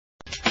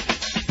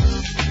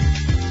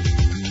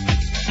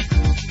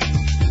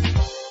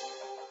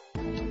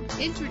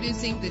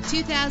Introducing the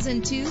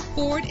 2002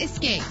 Ford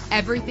Escape.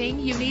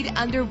 Everything you need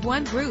under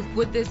one roof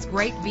with this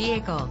great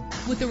vehicle.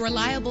 With a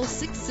reliable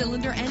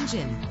 6-cylinder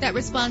engine that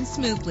responds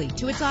smoothly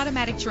to its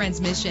automatic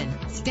transmission.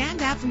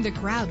 Stand out from the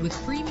crowd with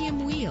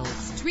premium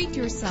wheels. Treat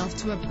yourself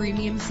to a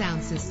premium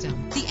sound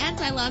system. The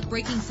anti-lock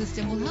braking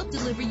system will help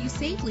deliver you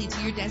safely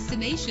to your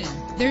destination.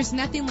 There's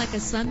nothing like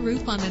a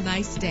sunroof on a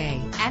nice day.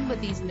 And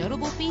with these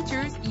notable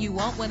features, you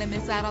won't want to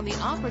miss out on the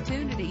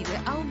opportunity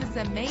to own this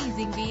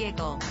amazing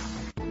vehicle.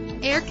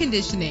 Air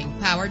conditioning,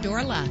 power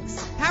door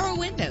locks, power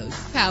windows,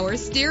 power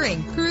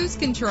steering, cruise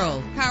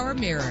control, power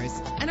mirrors,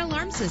 an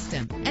alarm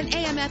system, an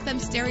AM/FM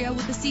stereo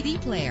with a CD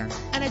player,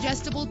 an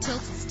adjustable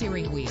tilt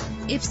steering wheel.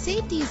 If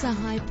safety is a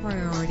high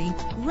priority,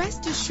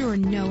 rest assured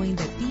knowing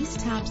that these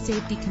top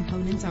safety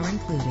components are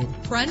included.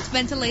 Front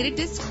ventilated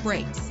disc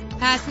brakes,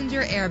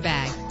 passenger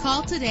airbag.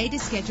 Call today to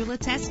schedule a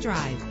test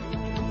drive.